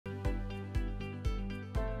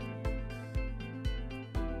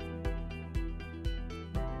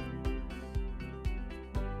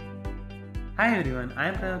Hi everyone, I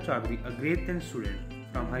am PRANAV Choudhary, a grade 10 student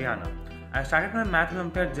from Haryana. I started my Math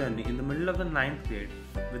Olympiad journey in the middle of the 9th grade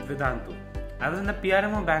with Vedantu. I was in the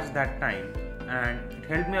PRMO batch that time and it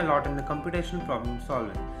helped me a lot in the computational problem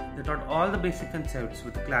solving. They taught all the basic concepts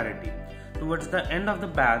with clarity. Towards the end of the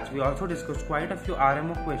batch, we also discussed quite a few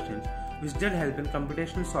RMO questions which did help in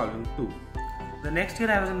computational solving too. The next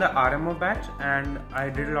year I was in the RMO batch and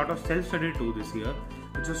I did a lot of self-study too this year,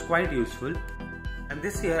 which was quite useful. And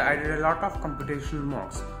this year I did a lot of computational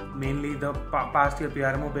mocks, mainly the past year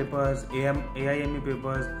PRMO papers, AIME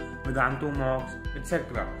papers, Vedantu mocks,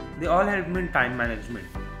 etc. They all helped me in time management.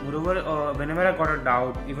 Moreover, whenever I got a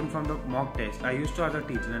doubt, even from the mock test, I used to ask the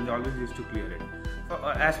teacher and they always used to clear it.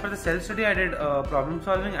 As for the self-study, I did problem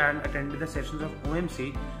solving and attended the sessions of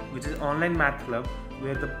OMC, which is Online Math Club,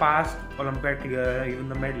 where the past Olympiad clearer, even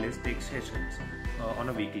the medalists, take sessions on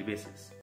a weekly basis.